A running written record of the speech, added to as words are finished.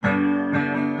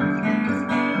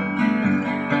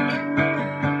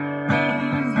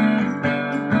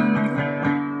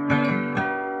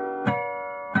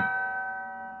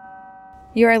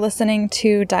You are listening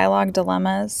to Dialogue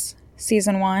Dilemmas,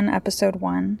 Season 1, Episode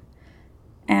 1,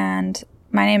 and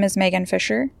my name is Megan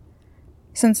Fisher.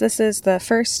 Since this is the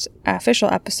first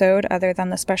official episode other than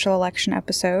the special election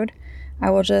episode, I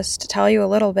will just tell you a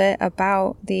little bit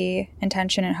about the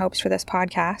intention and hopes for this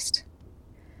podcast.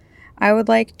 I would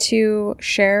like to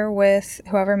share with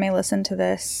whoever may listen to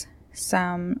this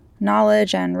some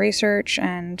knowledge and research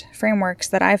and frameworks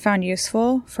that I found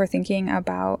useful for thinking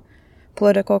about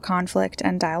political conflict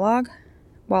and dialogue,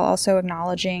 while also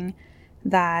acknowledging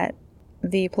that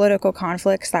the political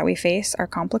conflicts that we face are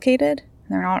complicated.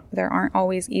 There aren't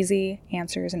always easy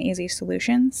answers and easy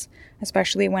solutions,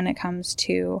 especially when it comes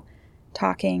to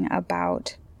talking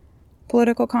about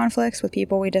political conflicts with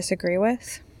people we disagree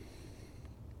with.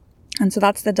 And so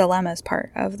that's the dilemmas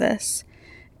part of this,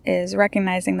 is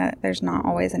recognizing that there's not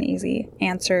always an easy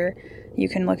answer. You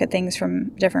can look at things from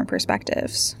different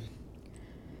perspectives.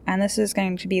 And this is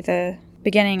going to be the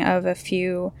beginning of a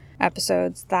few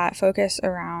episodes that focus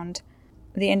around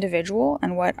the individual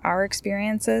and what our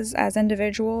experience is as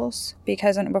individuals,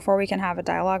 because before we can have a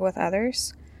dialogue with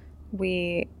others,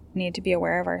 we need to be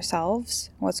aware of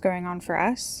ourselves, what's going on for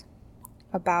us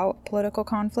about political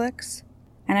conflicts.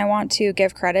 And I want to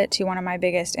give credit to one of my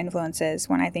biggest influences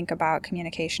when I think about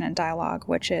communication and dialogue,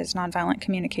 which is nonviolent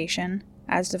communication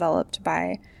as developed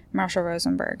by Marshall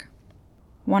Rosenberg.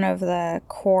 One of the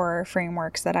core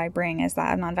frameworks that I bring is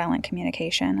that of nonviolent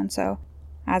communication. And so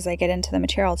as I get into the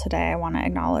material today, I want to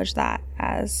acknowledge that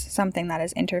as something that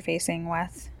is interfacing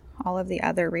with all of the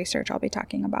other research I'll be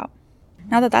talking about.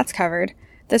 Now that that's covered,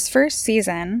 this first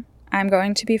season, I'm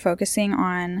going to be focusing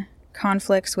on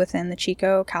conflicts within the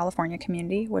Chico, California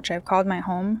community, which I've called my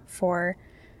home for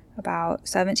about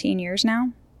 17 years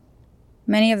now.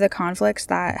 Many of the conflicts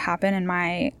that happen in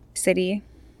my city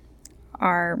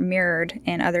are mirrored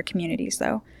in other communities,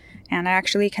 though. And I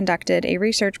actually conducted a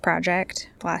research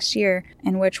project last year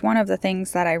in which one of the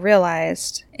things that I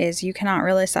realized is you cannot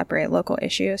really separate local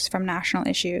issues from national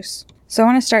issues. So I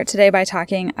want to start today by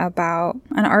talking about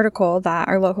an article that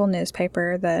our local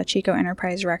newspaper, the Chico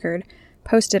Enterprise Record,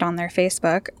 posted on their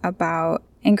Facebook about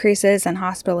increases in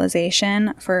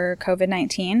hospitalization for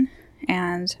COVID-19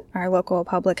 and our local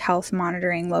public health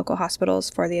monitoring local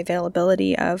hospitals for the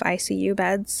availability of ICU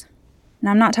beds. Now,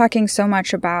 I'm not talking so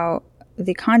much about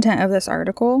the content of this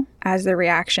article as the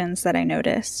reactions that I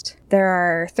noticed. There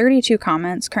are 32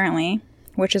 comments currently,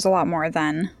 which is a lot more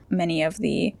than many of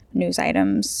the news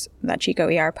items that Chico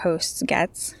ER Posts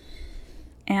gets.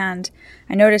 And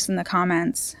I noticed in the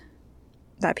comments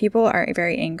that people are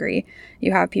very angry.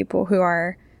 You have people who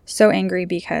are so angry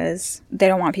because they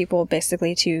don't want people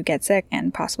basically to get sick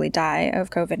and possibly die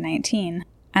of COVID-19.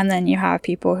 And then you have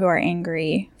people who are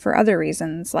angry for other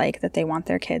reasons, like that they want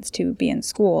their kids to be in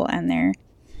school and they're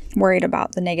worried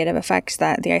about the negative effects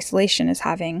that the isolation is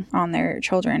having on their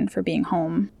children for being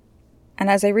home. And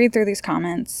as I read through these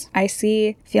comments, I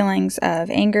see feelings of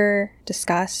anger,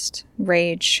 disgust,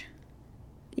 rage,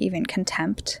 even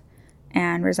contempt,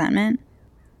 and resentment.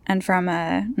 And from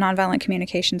a nonviolent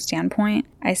communication standpoint,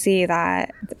 I see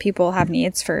that the people have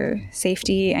needs for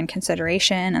safety and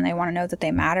consideration, and they want to know that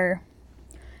they matter.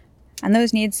 And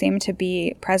those needs seem to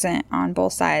be present on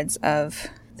both sides of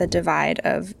the divide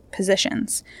of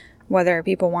positions, whether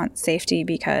people want safety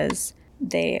because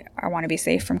they want to be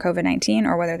safe from COVID-19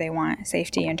 or whether they want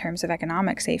safety in terms of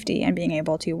economic safety and being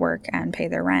able to work and pay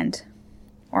their rent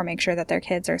or make sure that their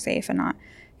kids are safe and not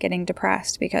getting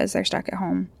depressed because they're stuck at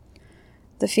home.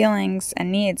 The feelings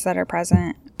and needs that are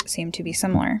present seem to be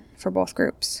similar for both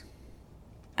groups.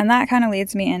 And that kind of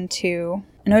leads me into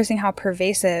noticing how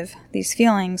pervasive these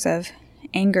feelings of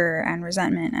anger and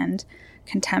resentment and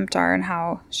contempt are and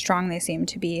how strong they seem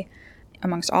to be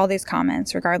amongst all these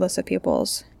comments, regardless of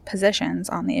people's positions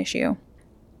on the issue.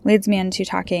 Leads me into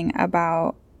talking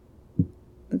about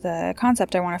the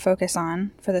concept I want to focus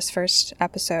on for this first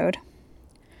episode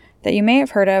that you may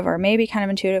have heard of or may be kind of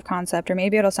intuitive concept, or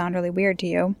maybe it'll sound really weird to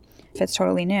you if it's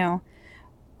totally new,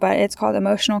 but it's called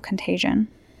emotional contagion.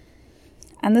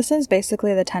 And this is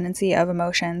basically the tendency of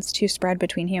emotions to spread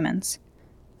between humans.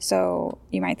 So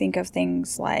you might think of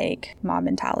things like mob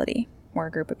mentality, where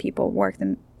a group of people work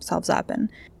themselves up and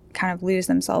kind of lose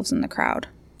themselves in the crowd.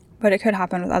 But it could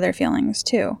happen with other feelings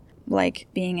too, like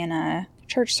being in a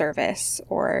church service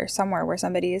or somewhere where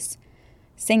somebody's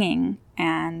singing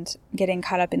and getting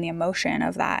caught up in the emotion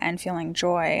of that and feeling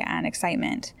joy and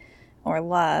excitement or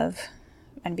love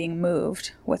and being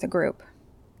moved with a group.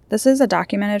 This is a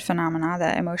documented phenomena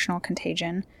that emotional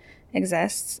contagion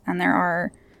exists, and there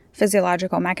are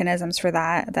physiological mechanisms for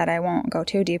that I won't go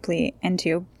too deeply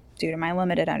into due to my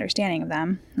limited understanding of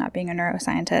them, not being a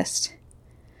neuroscientist.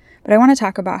 But I want to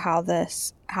talk about how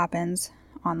this happens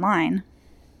online,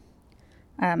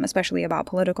 especially about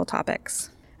political topics.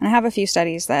 And I have a few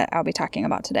studies that I'll be talking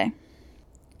about today.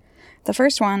 The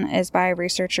first one is by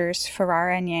researchers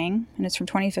Ferrara and Yang, and it's from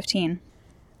 2015.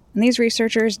 And these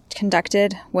researchers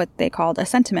conducted what they called a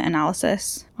sentiment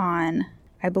analysis on,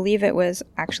 I believe it was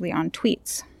actually on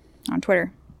tweets, on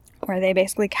Twitter, where they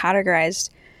basically categorized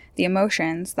the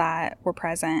emotions that were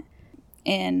present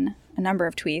in a number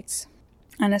of tweets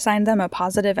and assigned them a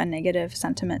positive and negative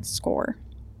sentiment score.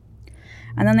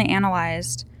 And then they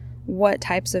analyzed what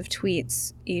types of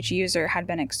tweets each user had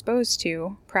been exposed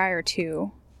to prior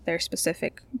to their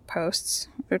specific posts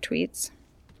or tweets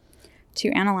to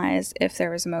analyze if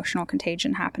there was emotional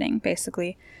contagion happening.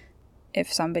 Basically,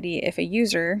 if a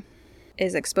user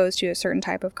is exposed to a certain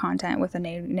type of content with a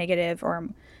negative or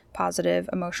positive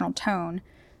emotional tone,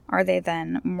 are they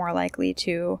then more likely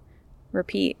to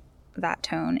repeat that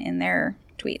tone in their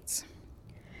tweets?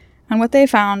 And what they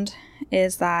found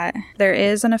is that there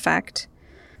is an effect.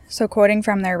 So quoting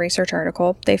from their research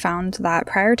article, they found that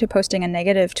prior to posting a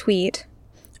negative tweet,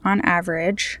 on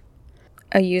average,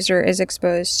 a user is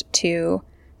exposed to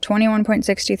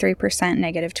 21.63%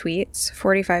 negative tweets,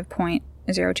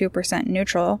 45.02%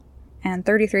 neutral, and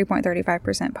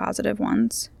 33.35% positive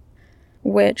ones,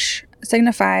 which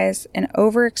signifies an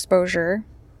overexposure,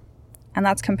 and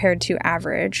that's compared to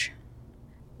average,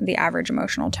 the average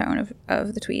emotional tone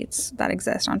of the tweets that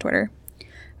exist on Twitter,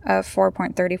 of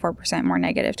 4.34% more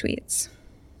negative tweets.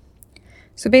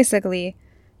 So basically,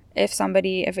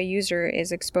 if a user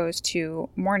is exposed to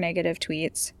more negative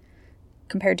tweets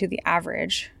compared to the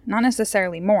average, not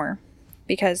necessarily more,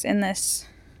 because in this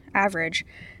average,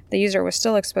 the user was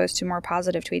still exposed to more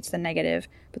positive tweets than negative,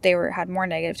 but they had more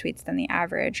negative tweets than the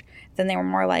average, then they were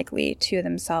more likely to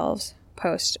themselves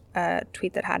post a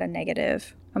tweet that had a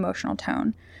negative emotional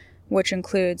tone, which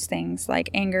includes things like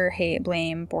anger, hate,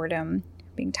 blame, boredom,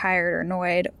 being tired or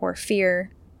annoyed, or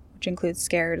fear, which includes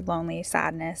scared, lonely,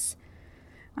 sadness,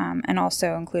 and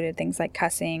also included things like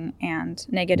cussing and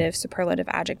negative superlative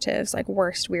adjectives like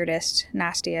worst, weirdest,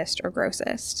 nastiest, or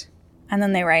grossest. And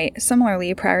then they write,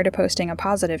 similarly, prior to posting a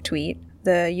positive tweet,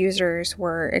 the users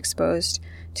were exposed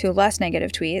to less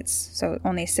negative tweets, so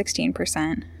only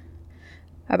 16%,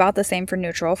 about the same for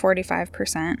neutral,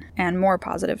 45%, and more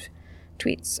positive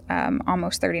tweets,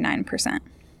 almost 39%.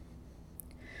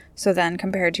 So then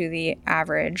compared to the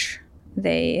average,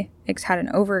 they had an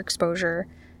overexposure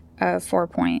of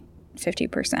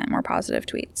 4.50% more positive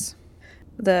tweets.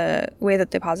 The way that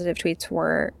the positive tweets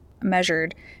were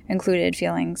measured included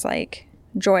feelings like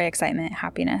joy, excitement,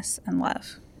 happiness, and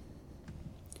love.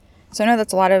 So I know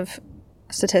that's a lot of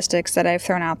statistics that I've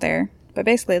thrown out there, but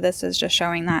basically this is just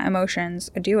showing that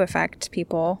emotions do affect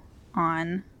people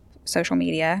on social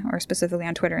media, or specifically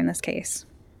on Twitter in this case.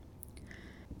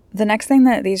 The next thing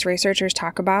that these researchers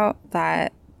talk about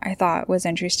that I thought was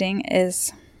interesting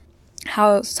is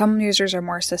how some users are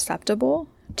more susceptible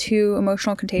to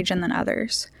emotional contagion than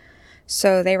others.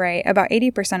 So they write, about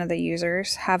 80% of the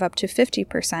users have up to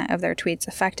 50% of their tweets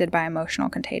affected by emotional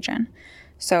contagion.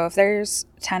 So if there's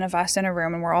 10 of us in a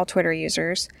room and we're all Twitter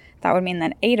users, that would mean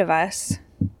that 8 of us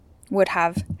would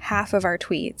have half of our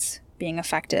tweets being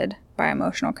affected by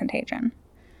emotional contagion.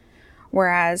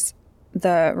 Whereas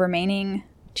the remaining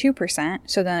 2%,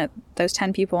 so then those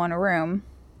 10 people in a room,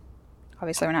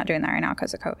 obviously we're not doing that right now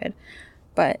because of COVID,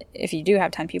 but if you do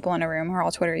have 10 people in a room who are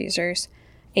all Twitter users,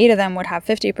 8 of them would have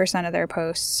 50% of their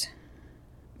posts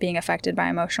being affected by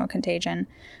emotional contagion,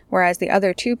 whereas the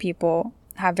other 2 people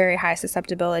have very high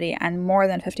susceptibility and more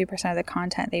than 50% of the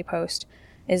content they post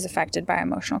is affected by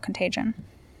emotional contagion.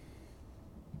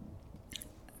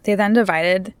 They then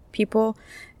divided people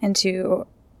into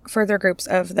further groups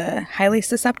of the highly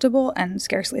susceptible and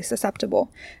scarcely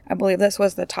susceptible. I believe this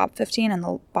was the top 15 and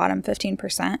the bottom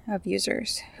 15% of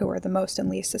users who were the most and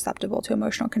least susceptible to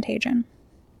emotional contagion.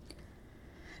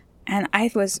 And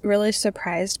I was really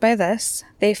surprised by this.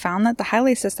 They found that the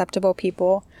highly susceptible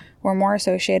people were more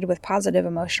associated with positive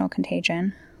emotional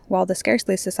contagion, while the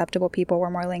scarcely susceptible people were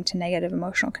more linked to negative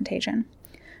emotional contagion.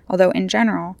 Although in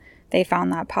general, they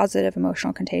found that positive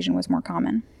emotional contagion was more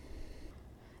common.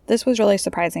 This was really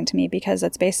surprising to me because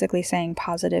it's basically saying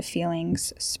positive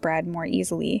feelings spread more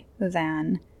easily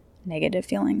than negative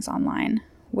feelings online,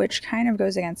 which kind of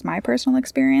goes against my personal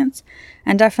experience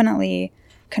and definitely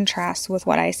contrasts with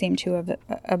what I seem to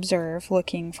observe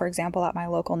looking, for example, at my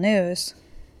local news.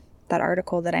 That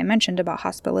article that I mentioned about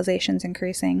hospitalizations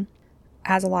increasing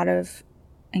has a lot of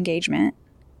engagement,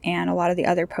 and a lot of the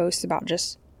other posts about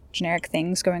just generic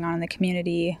things going on in the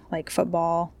community, like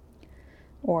football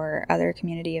or other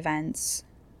community events,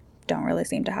 don't really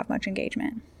seem to have much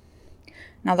engagement.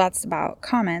 Now that's about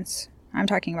comments. I'm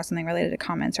talking about something related to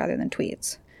comments rather than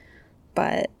tweets.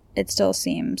 But it still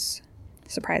seems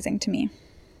surprising to me.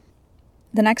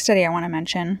 The next study I want to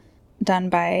mention, done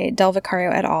by Del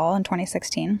Vicario et al. In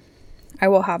 2016. I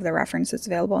will have the references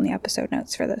available in the episode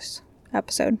notes for this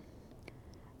episode.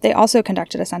 They also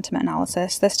conducted a sentiment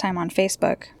analysis, this time on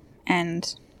Facebook,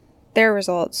 and their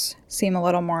results seem a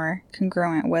little more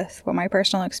congruent with what my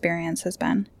personal experience has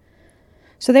been.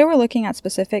 So they were looking at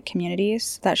specific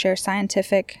communities that share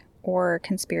scientific or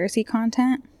conspiracy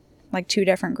content, like 2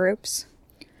 different groups.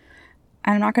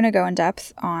 I'm not going to go in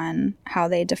depth on how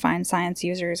they define science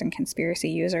users and conspiracy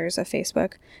users of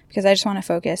Facebook, because I just want to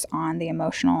focus on the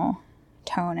emotional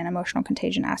tone and emotional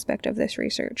contagion aspect of this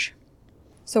research.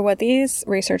 So what these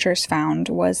researchers found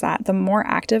was that the more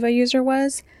active a user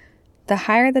was, the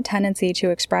higher the tendency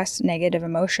to express negative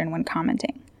emotion when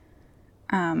commenting.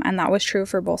 And that was true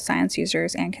for both science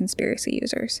users and conspiracy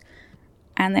users.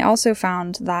 And they also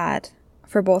found that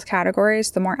for both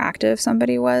categories, the more active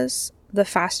somebody was, the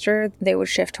faster they would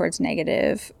shift towards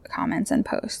negative comments and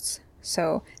posts.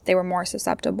 So they were more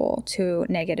susceptible to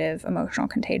negative emotional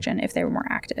contagion if they were more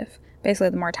active. Basically,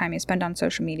 the more time you spend on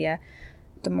social media,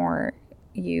 the more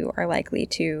you are likely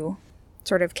to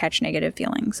sort of catch negative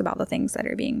feelings about the things that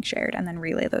are being shared and then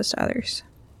relay those to others.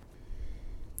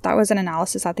 That was an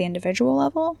analysis at the individual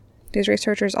level. These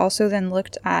researchers also then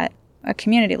looked at a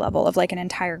community level of like an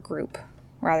entire group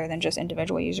rather than just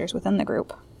individual users within the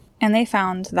group. And they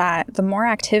found that the more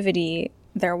activity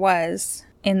there was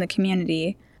in the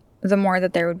community, the more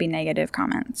that there would be negative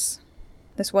comments.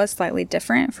 This was slightly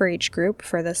different for each group,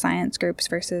 for the science groups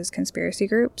versus conspiracy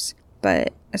groups.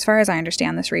 But as far as I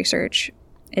understand this research,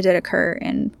 it did occur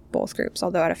in both groups,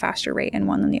 although at a faster rate in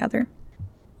one than the other.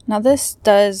 Now, this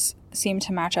does seem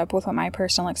to match up with what my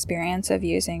personal experience of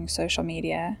using social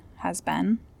media has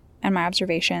been, and my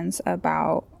observations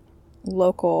about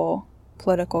local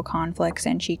political conflicts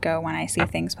in Chico when I see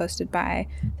things posted by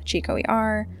the Chico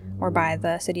ER or by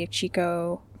the City of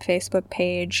Chico Facebook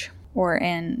page or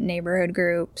in neighborhood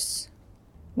groups.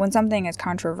 When something is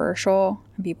controversial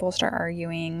and people start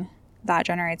arguing, that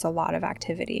generates a lot of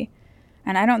activity.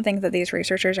 And I don't think that these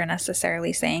researchers are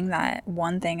necessarily saying that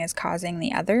one thing is causing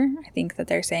the other. I think that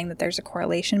they're saying that there's a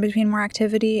correlation between more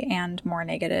activity and more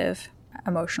negative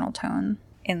emotional tone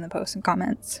in the posts and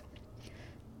comments,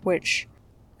 which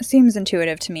seems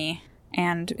intuitive to me.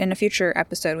 And in a future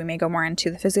episode, we may go more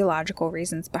into the physiological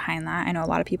reasons behind that. I know a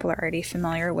lot of people are already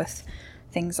familiar with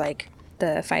things like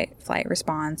the fight-flight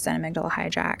response and amygdala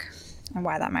hijack and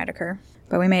why that might occur.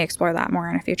 But we may explore that more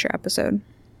in a future episode.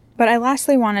 But I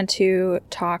lastly wanted to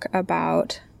talk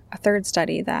about a third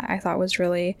study that I thought was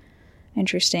really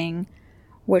interesting,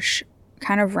 which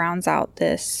kind of rounds out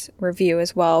this review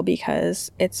as well, because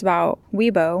it's about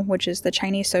Weibo, which is the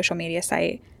Chinese social media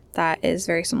site that is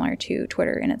very similar to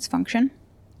Twitter in its function.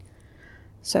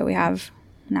 So we have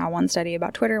now one study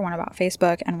about Twitter, one about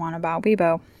Facebook, and one about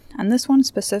Weibo. And this one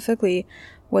specifically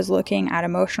was looking at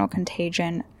emotional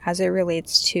contagion as it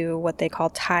relates to what they call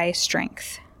tie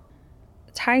strength.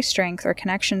 Tie strength or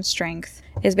connection strength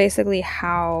is basically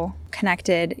how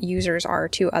connected users are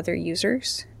to other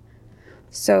users.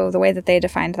 So the way that they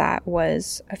defined that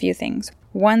was a few things.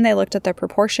 One, they looked at the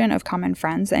proportion of common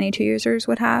friends any two users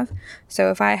would have.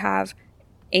 So if I have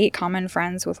 8 common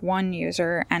friends with one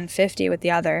user and 50 with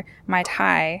the other, my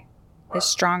tie is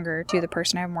stronger to the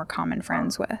person I have more common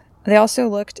friends with. They also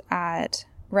looked at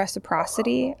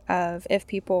reciprocity of if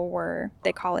people were,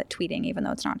 they call it tweeting, even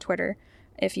though it's not Twitter,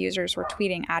 if users were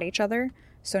tweeting at each other.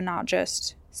 So not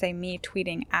just, say, me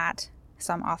tweeting at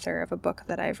some author of a book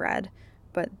that I've read,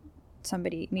 but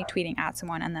me tweeting at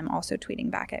someone and them also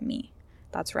tweeting back at me.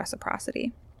 That's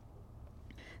reciprocity.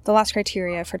 The last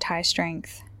criteria for tie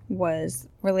strength was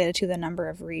related to the number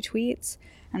of retweets.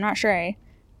 I'm not sure I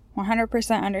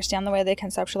 100% understand the way they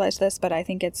conceptualize this, but I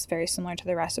think it's very similar to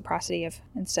the reciprocity of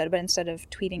instead of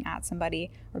tweeting at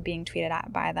somebody or being tweeted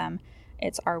at by them,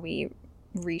 it's are we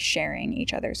resharing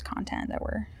each other's content that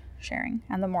we're sharing.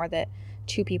 And the more that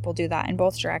 2 people do that in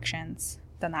both directions,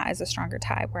 then that is a stronger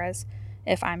tie. Whereas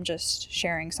if I'm just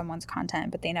sharing someone's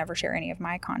content, but they never share any of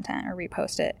my content or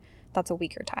repost it, that's a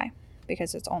weaker tie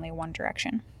because it's only one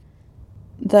direction.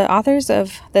 The authors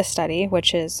of this study,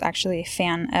 which is actually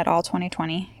Fan et al.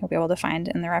 2020, you'll be able to find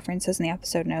in the references in the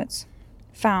episode notes,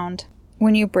 found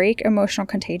when you break emotional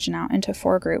contagion out into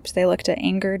 4 groups, they looked at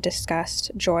anger,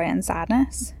 disgust, joy, and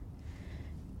sadness.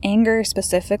 Anger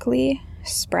specifically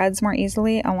spreads more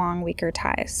easily along weaker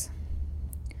ties,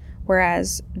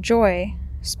 whereas joy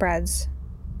spreads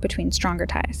between stronger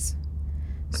ties.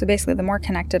 So basically, the more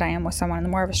connected I am with someone and the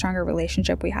more of a stronger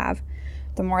relationship we have,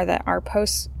 the more that our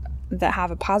posts that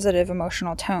have a positive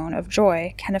emotional tone of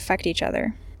joy can affect each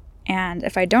other. And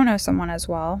if I don't know someone as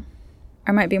well,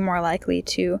 I might be more likely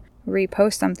to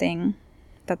repost something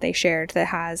that they shared that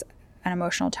has an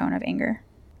emotional tone of anger.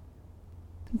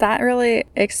 That really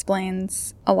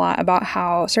explains a lot about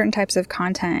how certain types of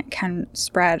content can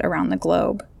spread around the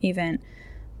globe, even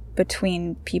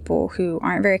between people who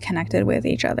aren't very connected with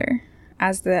each other.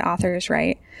 As the authors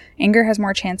write, anger has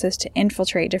more chances to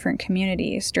infiltrate different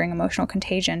communities during emotional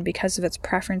contagion because of its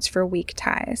preference for weak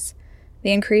ties.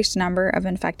 The increased number of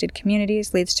infected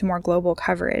communities leads to more global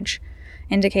coverage,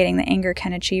 indicating that anger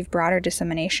can achieve broader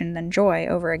dissemination than joy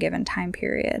over a given time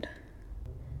period.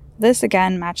 This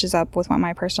again matches up with what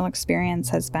my personal experience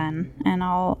has been, and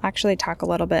I'll actually talk a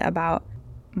little bit about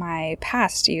my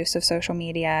past use of social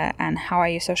media and how I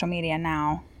use social media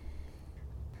now.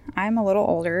 I'm a little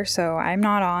older, so I'm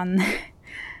not on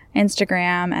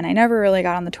Instagram, and I never really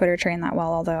got on the Twitter train that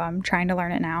well, although I'm trying to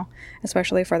learn it now,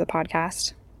 especially for the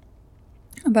podcast.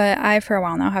 But I, for a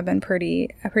while now, have been a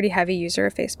pretty heavy user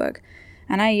of Facebook,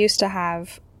 and I used to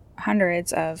have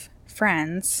hundreds of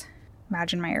friends,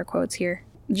 imagine my air quotes here,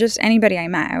 just anybody I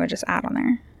met, I would just add on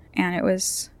there, and it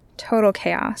was total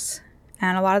chaos.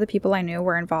 And a lot of the people I knew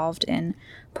were involved in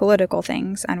political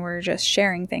things and were just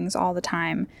sharing things all the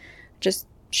time, just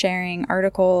sharing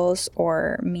articles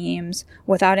or memes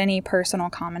without any personal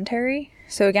commentary.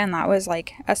 So again, that was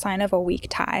like a sign of a weak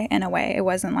tie in a way. It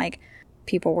wasn't like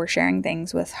people were sharing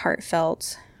things with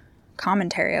heartfelt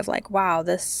commentary of like, wow,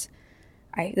 this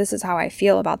is how I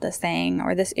feel about this thing,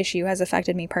 or this issue has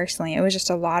affected me personally. It was just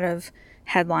a lot of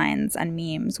headlines and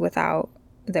memes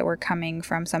that were coming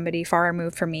from somebody far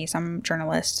removed from me, some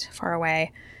journalist far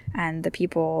away, and the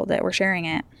people that were sharing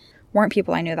it weren't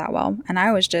people I knew that well. And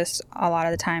I was just, a lot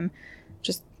of the time,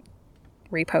 just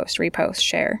repost,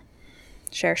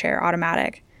 share,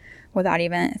 automatic, without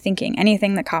even thinking.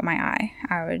 Anything that caught my eye,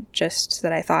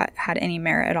 that I thought had any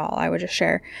merit at all, I would just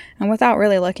share. And without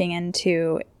really looking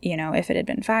into, if it had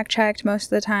been fact-checked most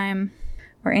of the time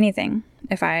or anything.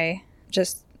 If I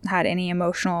just had any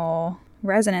emotional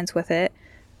resonance with it,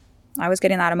 I was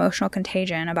getting that emotional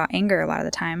contagion about anger a lot of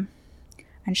the time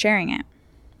and sharing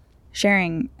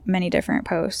many different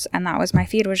posts, and my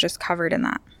feed was just covered in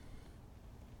that.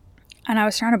 And I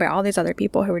was surrounded by all these other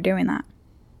people who were doing that.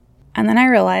 And then I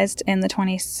realized in the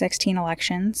 2016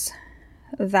 elections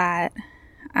that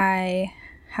I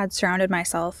had surrounded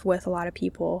myself with a lot of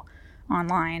people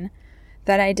online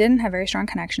that I didn't have very strong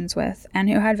connections with, and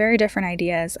who had very different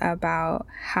ideas about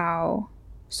how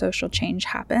social change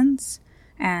happens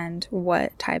and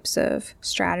what types of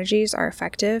strategies are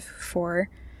effective for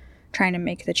trying to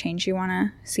make the change you want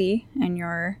to see in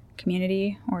your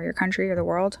community or your country or the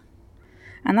world.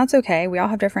 And that's okay. We all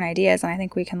have different ideas, and I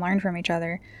think we can learn from each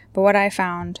other. But what I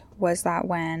found was that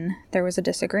when there was a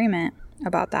disagreement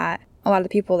about that, a lot of the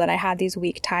people that I had these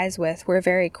weak ties with were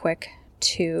very quick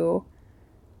to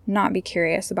not be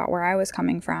curious about where I was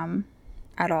coming from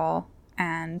at all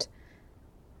and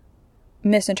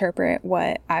misinterpret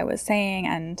what I was saying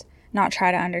and not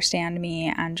try to understand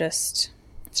me and just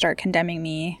start condemning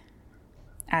me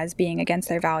as being against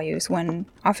their values, when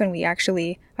often we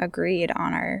actually agreed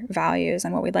on our values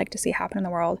and what we'd like to see happen in the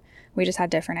world. We just had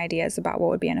different ideas about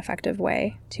what would be an effective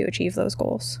way to achieve those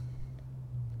goals.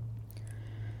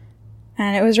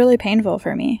 And it was really painful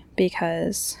for me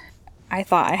because I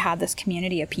thought I had this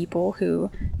community of people who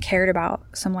cared about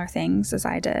similar things as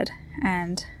I did.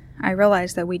 And I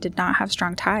realized that we did not have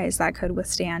strong ties that could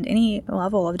withstand any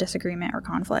level of disagreement or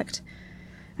conflict.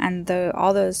 And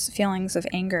all those feelings of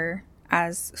anger,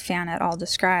 as Fan et al.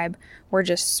 Describe, were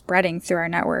just spreading through our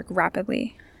network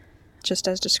rapidly, just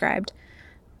as described.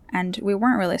 And we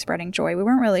weren't really spreading joy. We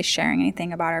weren't really sharing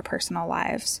anything about our personal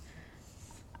lives.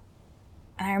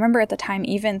 And I remember at the time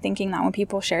even thinking that when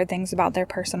people shared things about their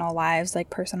personal lives, like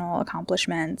personal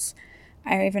accomplishments,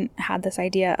 I even had this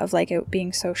idea of like it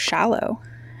being so shallow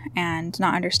and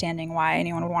not understanding why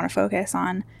anyone would want to focus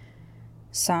on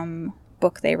some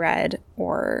book they read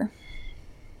or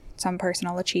some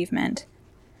personal achievement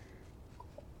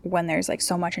when there's like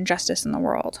so much injustice in the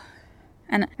world.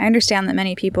 And I understand that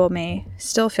many people may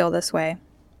still feel this way,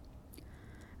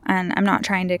 and I'm not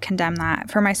trying to condemn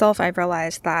that. For myself, I've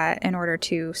realized that in order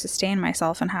to sustain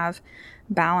myself and have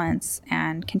balance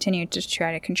and continue to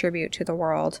try to contribute to the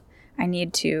world, I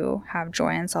need to have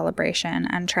joy and celebration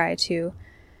and try to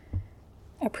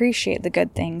appreciate the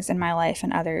good things in my life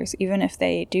and others, even if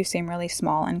they do seem really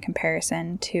small in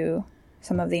comparison to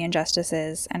some of the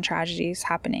injustices and tragedies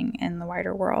happening in the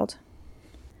wider world.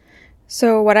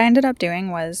 So what I ended up doing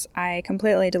was I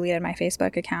completely deleted my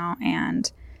Facebook account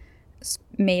and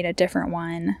made a different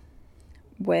one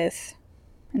with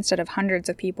instead of hundreds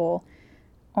of people,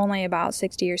 only about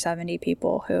 60 or 70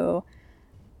 people who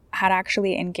had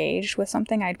actually engaged with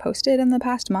something I'd posted in the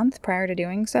past month prior to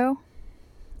doing so,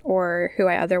 or who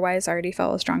I otherwise already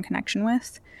felt a strong connection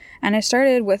with. And I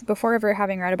started with, before ever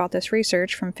having read about this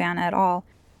research from Fan et al.,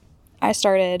 I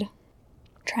started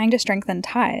trying to strengthen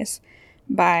ties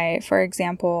by, for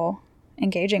example,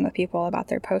 engaging with people about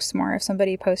their posts more. If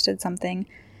somebody posted something,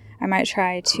 I might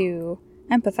try to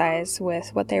empathize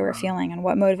with what they were feeling and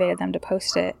what motivated them to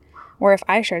post it. Or if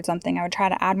I shared something, I would try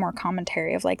to add more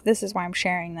commentary of like, this is why I'm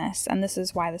sharing this, and this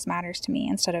is why this matters to me,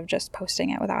 instead of just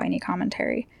posting it without any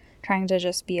commentary, trying to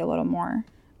just be a little more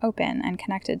open and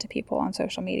connected to people on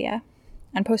social media,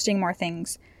 and posting more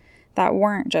things that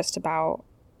weren't just about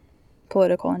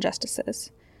political injustices,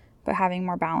 but having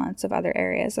more balance of other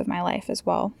areas of my life as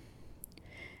well.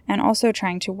 And also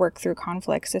trying to work through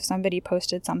conflicts. If somebody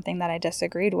posted something that I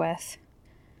disagreed with,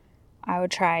 I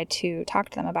would try to talk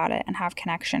to them about it and have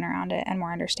connection around it and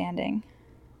more understanding.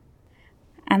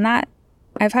 And that,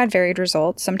 I've had varied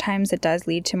results. Sometimes it does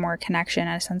lead to more connection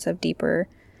and a sense of deeper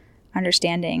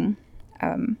understanding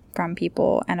from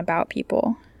people and about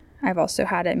people. I've also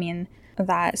had it mean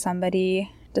that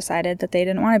somebody decided that they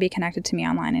didn't want to be connected to me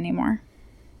online anymore,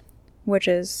 which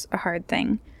is a hard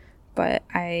thing. But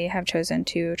I have chosen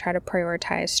to try to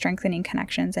prioritize strengthening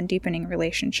connections and deepening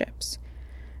relationships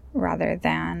rather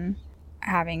than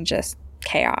having just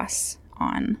chaos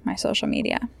on my social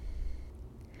media.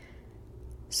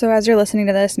 So as you're listening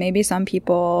to this, maybe some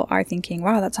people are thinking,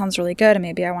 wow, that sounds really good, and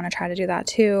maybe I want to try to do that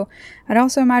too. I'd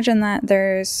also imagine that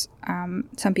there's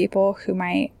some people who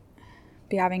might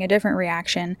be having a different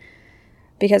reaction,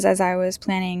 because as I was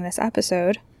planning this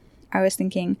episode, I was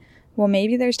thinking, well,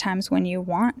 maybe there's times when you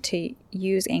want to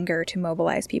use anger to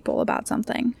mobilize people about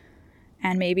something.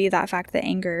 And maybe that fact that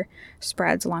anger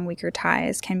spreads along weaker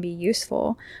ties can be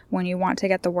useful when you want to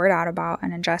get the word out about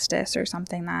an injustice or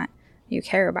something that you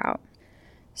care about.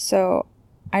 So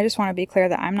I just want to be clear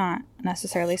that I'm not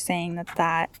necessarily saying that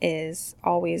that is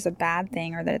always a bad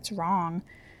thing or that it's wrong,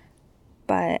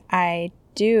 but I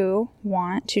do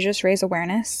want to just raise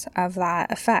awareness of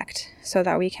that effect so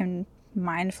that we can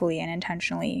mindfully and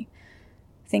intentionally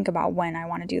think about when I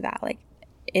want to do that. Like,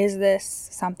 is this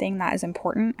something that is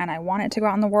important and I want it to go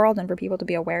out in the world and for people to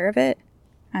be aware of it,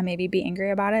 and maybe be angry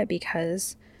about it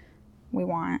because we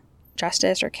want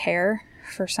justice or care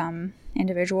for some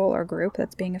individual or group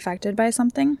that's being affected by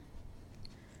something?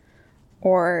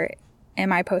 Or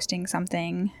am I posting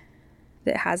something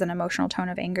that has an emotional tone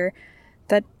of anger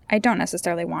that I don't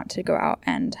necessarily want to go out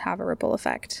and have a ripple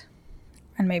effect?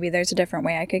 And maybe there's a different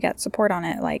way I could get support on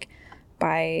it, like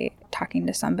by talking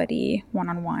to somebody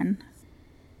one-on-one.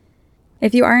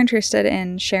 If you are interested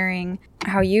in sharing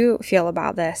how you feel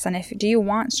about this, and do you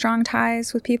want strong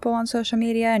ties with people on social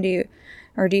media, and do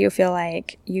you feel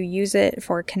like you use it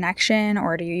for connection,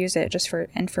 or do you use it just for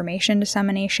information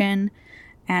dissemination?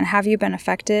 And have you been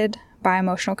affected by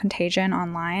emotional contagion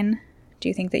online? Do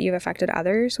you think that you've affected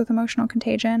others with emotional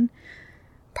contagion,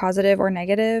 positive or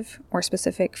negative, or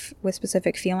with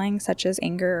specific feelings such as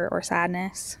anger or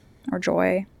sadness or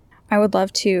joy? I would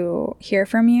love to hear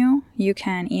from you. You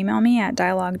can email me at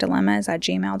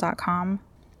dialoguedilemmas@gmail.com,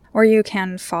 or you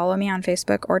can follow me on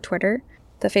Facebook or Twitter.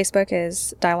 The Facebook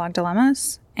is Dialogue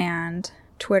Dilemmas, and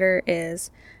Twitter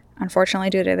is, unfortunately,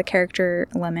 due to the character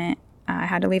limit, I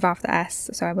had to leave off the S,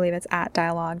 so I believe it's at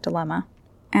Dialogue Dilemma.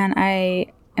 And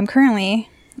I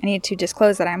need to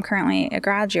disclose that I'm currently a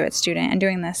graduate student and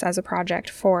doing this as a project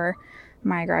for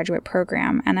my graduate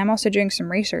program. And I'm also doing some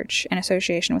research in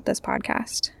association with this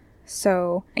podcast.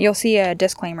 So you'll see a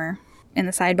disclaimer in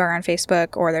the sidebar on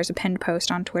Facebook, or there's a pinned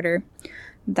post on Twitter,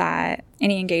 that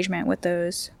any engagement with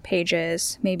those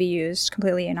pages may be used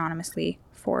completely anonymously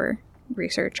for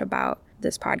research about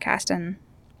this podcast and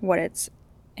what its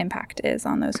impact is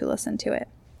on those who listen to it.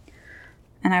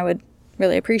 And I would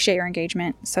really appreciate your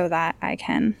engagement so that I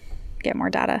can get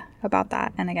more data about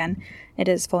that. And again, it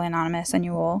is fully anonymous, and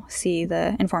you will see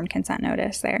the informed consent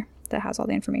notice there that has all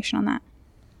the information on that.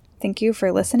 Thank you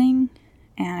for listening,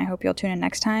 and I hope you'll tune in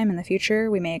next time. In the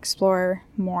future, we may explore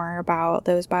more about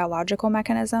those biological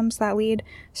mechanisms that lead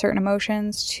certain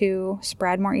emotions to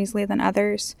spread more easily than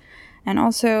others, and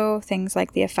also things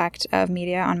like the effect of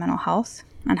media on mental health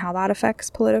and how that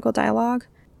affects political dialogue.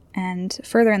 And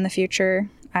further in the future,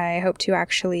 I hope to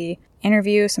actually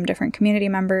interview some different community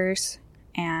members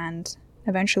and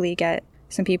eventually get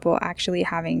some people actually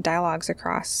having dialogues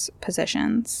across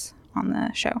positions on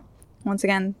the show. Once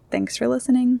again, thanks for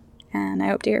listening, and I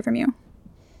hope to hear from you.